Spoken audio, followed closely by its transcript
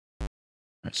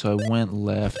Alright, so I went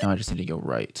left, now I just need to go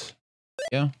right.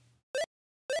 Yeah.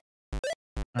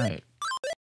 Alright.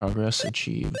 Progress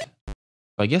achieved.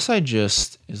 I guess I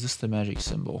just... Is this the magic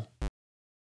symbol?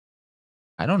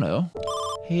 I don't know.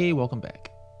 Hey, welcome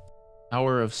back.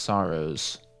 Hour of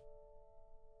Sorrows.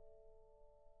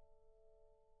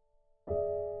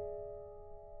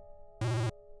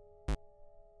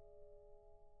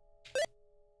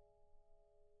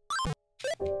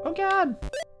 Oh god!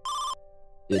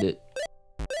 Did it.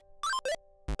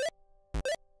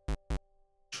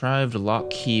 Contrived lock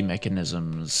key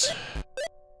mechanisms.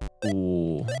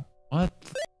 Ooh. What?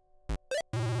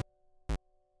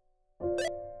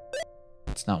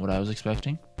 That's not what I was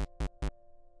expecting.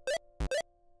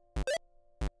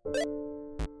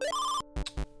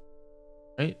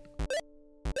 Right?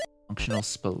 Functional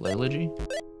speleology?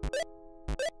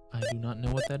 I do not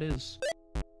know what that is.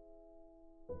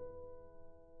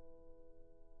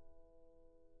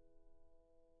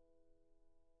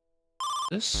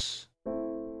 This?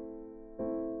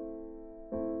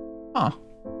 Huh.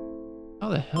 How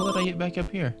the hell did I get back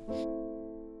up here?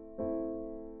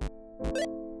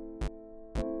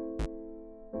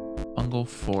 Fungal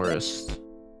forest.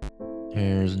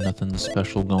 There's nothing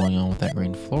special going on with that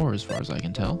green floor as far as I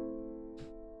can tell.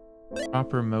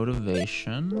 Proper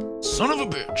motivation. Son of a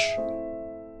bitch!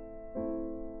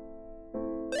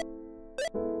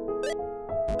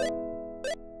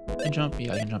 Can I jump?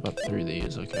 Yeah, I can jump up through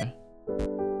these, okay.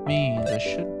 Means I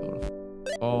should be able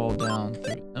to fall down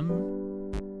through them.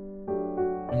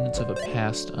 Remnants of a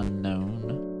past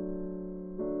unknown.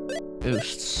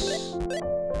 Ghosts.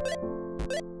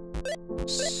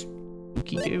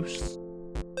 Spooky ghosts.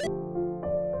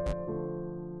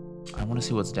 I want to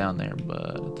see what's down there,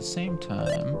 but at the same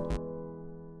time...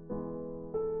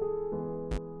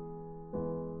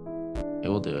 Okay,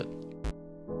 we'll do it.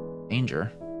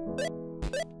 Danger.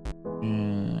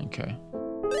 Okay.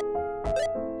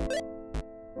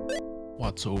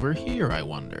 What's over here, I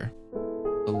wonder?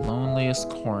 The loneliest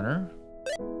corner.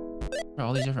 There are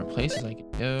all these different places I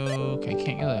could go. Okay, I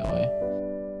can't go that way.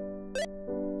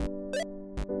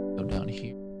 Go down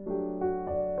here.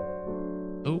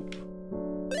 Oh.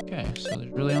 Okay, so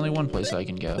there's really only one place I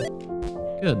can go.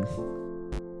 Good.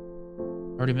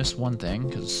 Already missed one thing,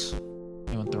 because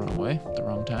I went the wrong way, at the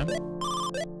wrong time.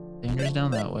 Danger's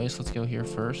down that way, so let's go here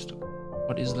first.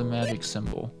 What is the magic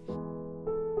symbol?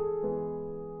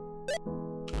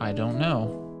 I don't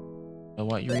know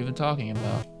what you're even talking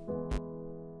about.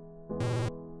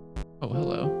 Oh,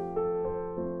 hello.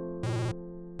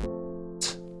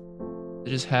 I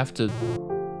just have to...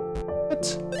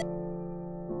 What?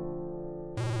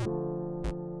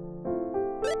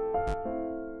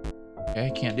 Okay, I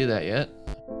can't do that yet.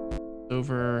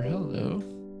 Over... Hello.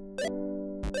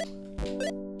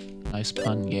 Nice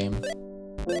pun game.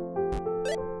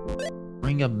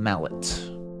 Ring of Mallet.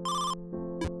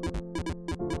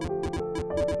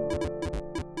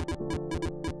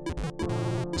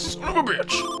 Son of a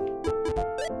bitch!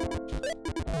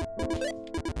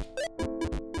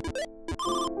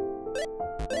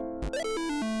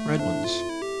 Red ones.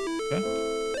 Okay.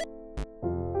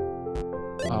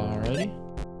 Alrighty.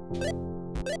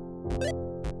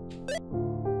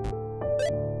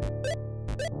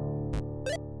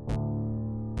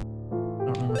 I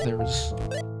don't remember if there was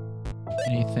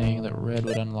anything that red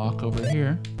would unlock over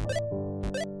here.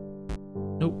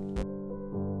 Nope.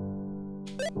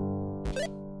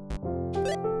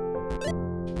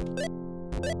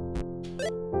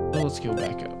 Well, let's go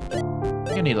back up. I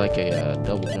think I need like a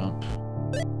double jump.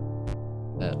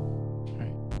 That.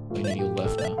 Alright. We need to go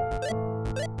left now.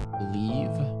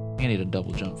 Leave. I think I need a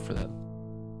double jump for that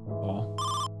ball.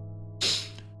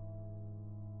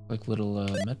 Like little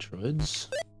Metroids.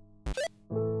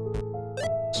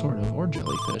 Sort of, or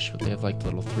jellyfish, but they have like the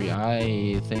little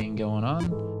 3-eye thing going on.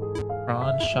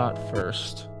 Prawn shot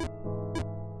first.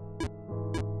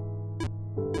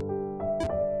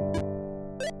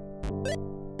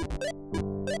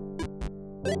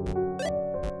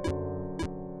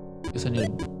 Guess I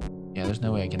need... Yeah, there's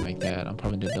no way I can make that. I'm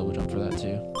probably gonna do a double jump for that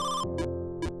too.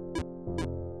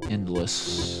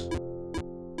 Endless.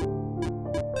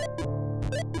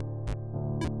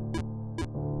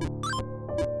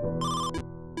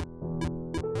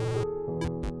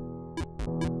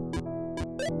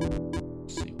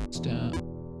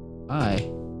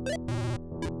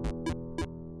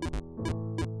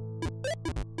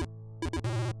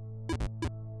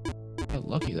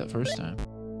 Lucky that first time.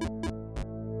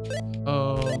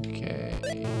 Okay.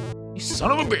 You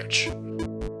son of a bitch!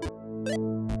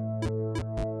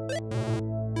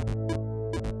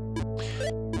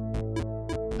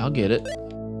 I'll get it.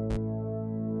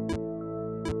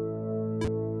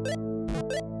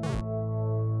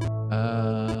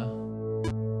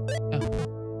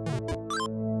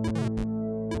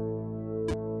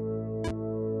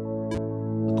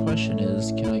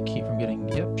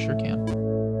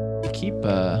 keep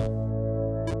a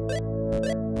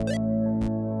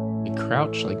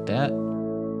crouch like that,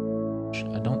 which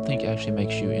I don't think actually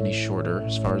makes you any shorter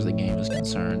as far as the game is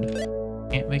concerned.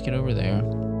 Can't make it over there.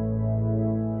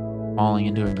 Falling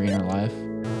into a greener life.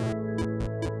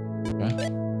 Okay.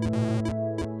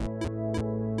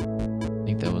 I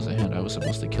think that was a hint. I was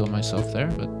supposed to kill myself there,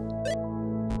 but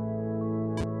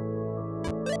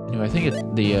anyway, I think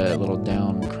the little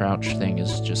down crouch thing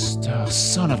is just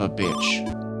son of a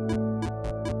bitch.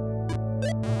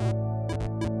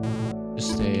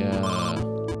 Just a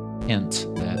hint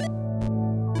that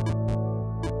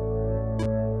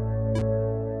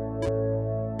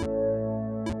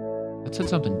said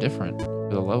something different for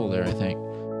the level there, I think.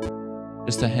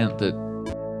 Just a hint that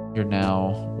you're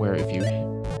now where if you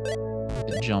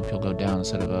jump, you'll go down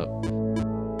instead of up.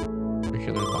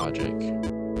 Circular logic.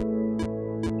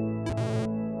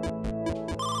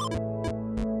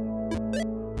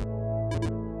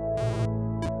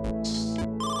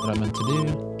 What I meant to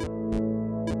do.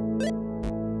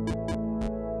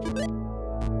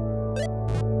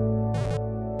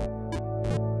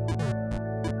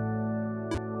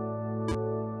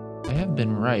 I have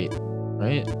been right?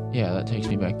 Yeah, that takes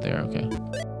me back there, okay.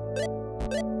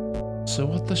 So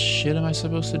what the shit am I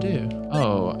supposed to do?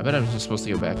 Oh, I bet I was just supposed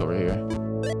to go back over here.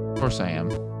 Of course I am.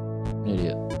 An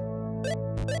idiot.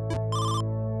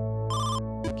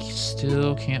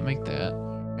 Still can't make that,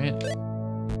 right?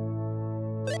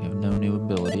 I have no new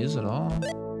abilities at all.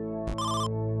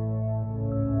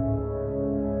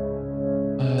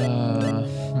 I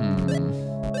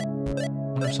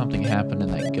wonder if something happened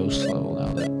in that ghost level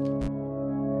now that...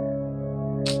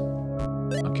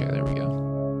 Okay, there we go.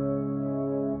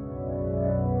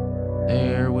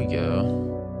 There we go.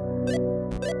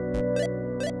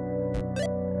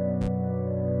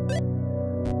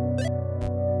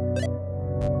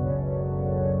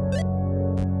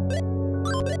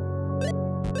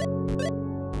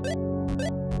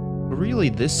 But really,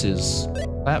 this is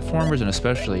platformers and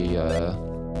especially jump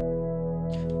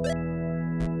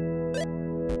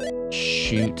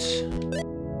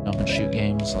and shoot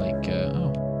games like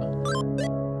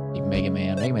Mega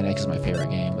Man. Mega Man X is my favorite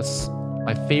game. That's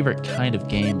my favorite kind of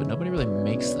game, but nobody really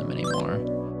makes them anymore.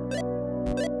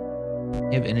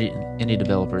 You have indie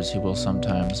developers who will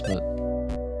sometimes, but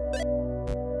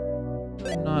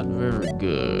they're not very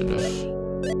good.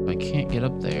 If I can't get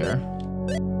up there,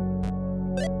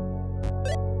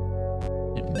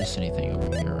 didn't miss anything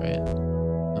over here, right?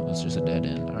 That was just a dead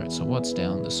end. All right, so what's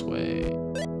down this way?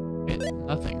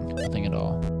 Nothing at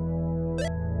all.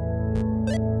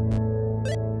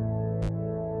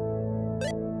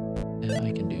 And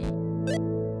I can do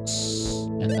this,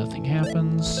 and nothing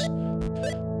happens.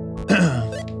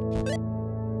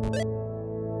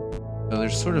 So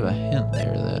there's sort of a hint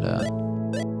there that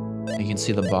you can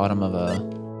see the bottom of a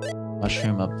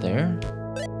mushroom up there.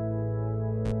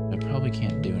 I probably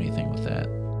can't do anything with that.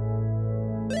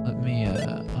 Let me,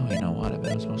 oh, you know what? I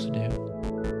bet I'm supposed to do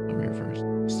over here first.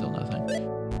 Still nothing.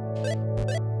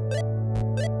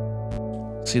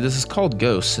 See, this is called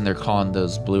ghosts, and they're calling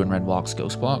those blue and red blocks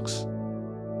ghost blocks.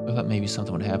 I thought maybe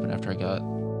something would happen after I got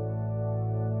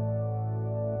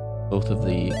both of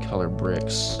the color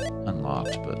bricks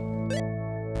unlocked, but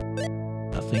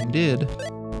nothing did.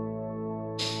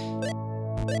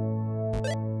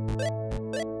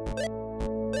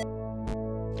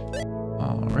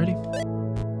 Alrighty.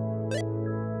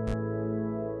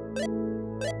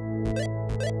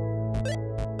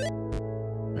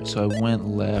 Alright, so I went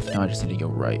left, now I just need to go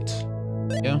right.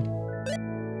 Yeah.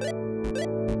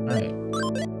 Alright.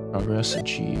 Progress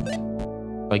achieved.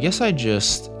 I guess I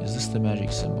just... Is this the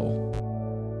magic symbol?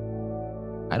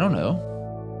 I don't know.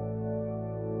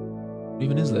 What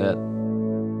even is that?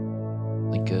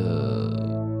 Like a...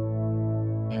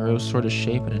 arrow sort of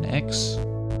shape and an X?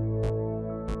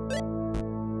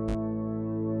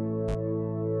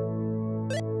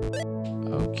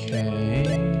 Okay.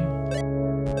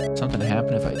 Something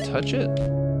happen if I touch it?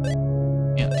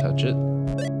 Can't touch it.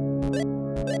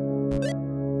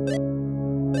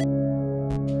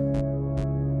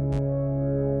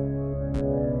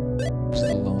 It's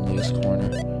the loneliest corner.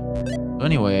 So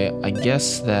anyway, I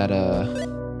guess that is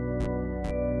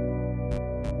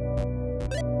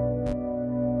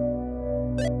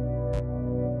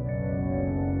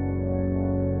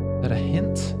that a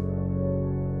hint?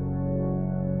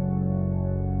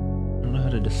 I don't know how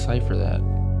to decipher that.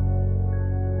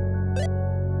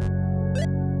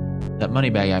 That money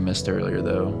bag I missed earlier,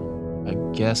 though. I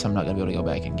guess I'm not gonna be able to go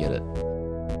back and get it.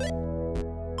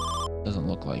 Doesn't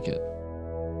look like it.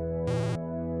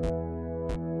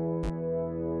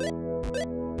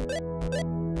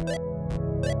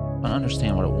 I don't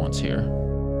understand what it wants what's here.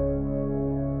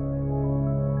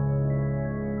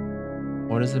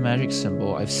 What is the magic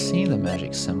symbol? I've seen the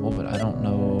magic symbol, but I don't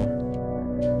know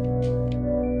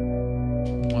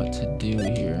what to do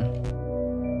here.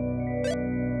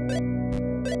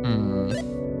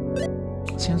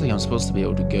 It seems like I'm supposed to be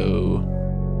able to go.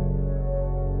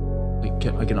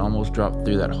 I can almost drop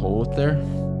through that hole there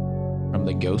from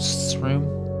the ghost's room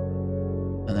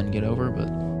and then get over, but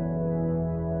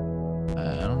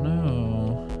I don't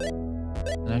know.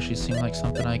 It actually seemed like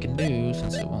something I can do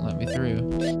since it won't let me through.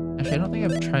 Actually, I don't think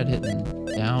I've tried hitting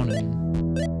down,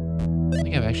 and I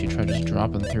think I've actually tried just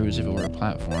dropping through as if it were a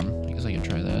platform. I guess I could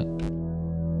try that.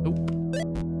 Nope.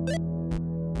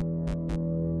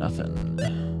 Nothing.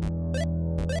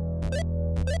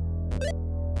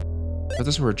 If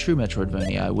this were a true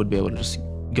Metroidvania, I would be able to just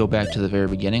go back to the very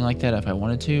beginning like that if I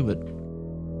wanted to, but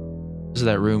this is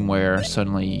that room where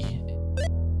suddenly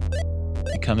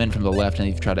you come in from the left and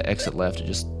if you try to exit left, it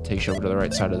just takes you over to the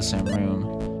right side of the same room.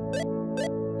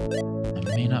 I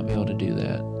may not be able to do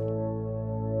that.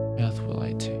 Path will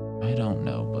I take? I don't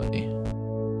know, buddy.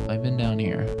 I've been down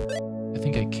here. I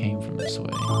think I came from this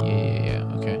way. Yeah,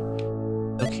 okay.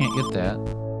 Still can't get that.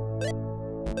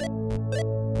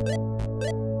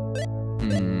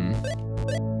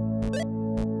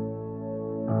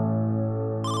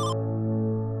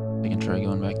 I can try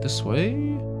going back this way.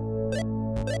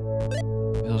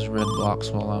 Those red blocks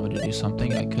will allow me to do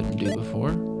something I couldn't do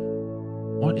before.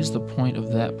 What is the point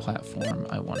of that platform,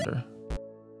 I wonder?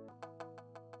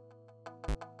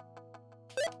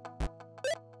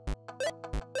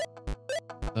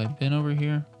 Have I been over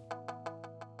here?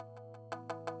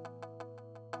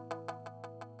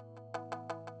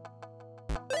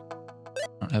 I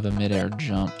don't have a mid-air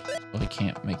jump, so I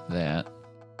can't make that.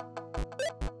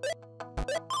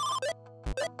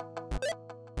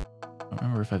 I don't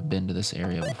remember if I've been to this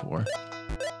area before.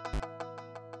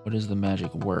 What is the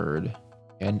magic word?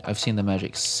 And I've seen the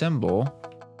magic symbol.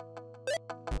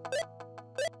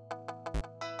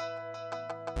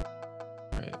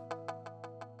 Right.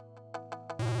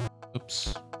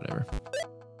 Oops, whatever.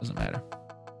 Doesn't matter.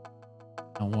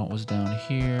 Now what was down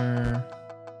here?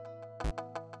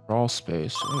 Crawl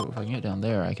space. Oh, if I can get down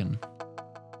there, I can.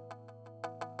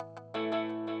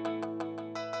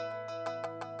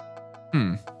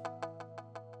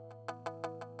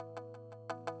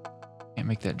 Can't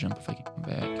make that jump if I can come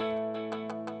back.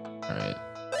 Alright.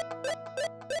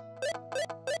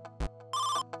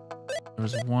 There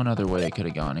was one other way I could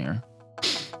have gone here.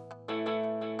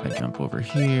 I jump over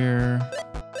here.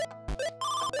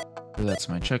 That's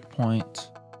my checkpoint.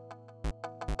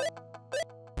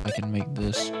 I can make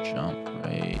this jump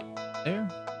right there.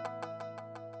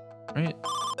 Right?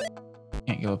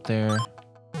 Can't go up there.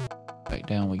 Back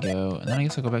down we go. And then I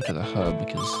guess I'll go back to the hub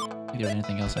because I don't think there's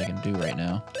anything else I can do right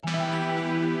now.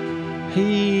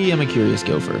 Hey, I'm a curious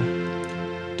gopher.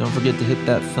 Don't forget to hit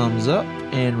that thumbs up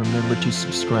and remember to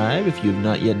subscribe if you have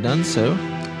not yet done so.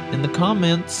 In the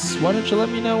comments, why don't you let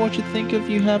me know what you think of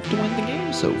You Have to Win the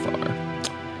Game so far?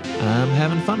 I'm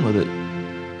having fun with it.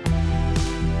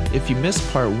 If you missed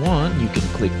part 1, you can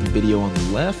click the video on the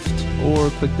left or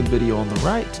click the video on the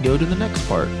right to go to the next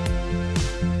part.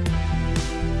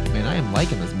 Man, I am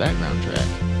liking this background track.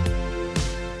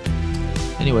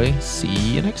 Anyway, see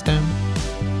you next time.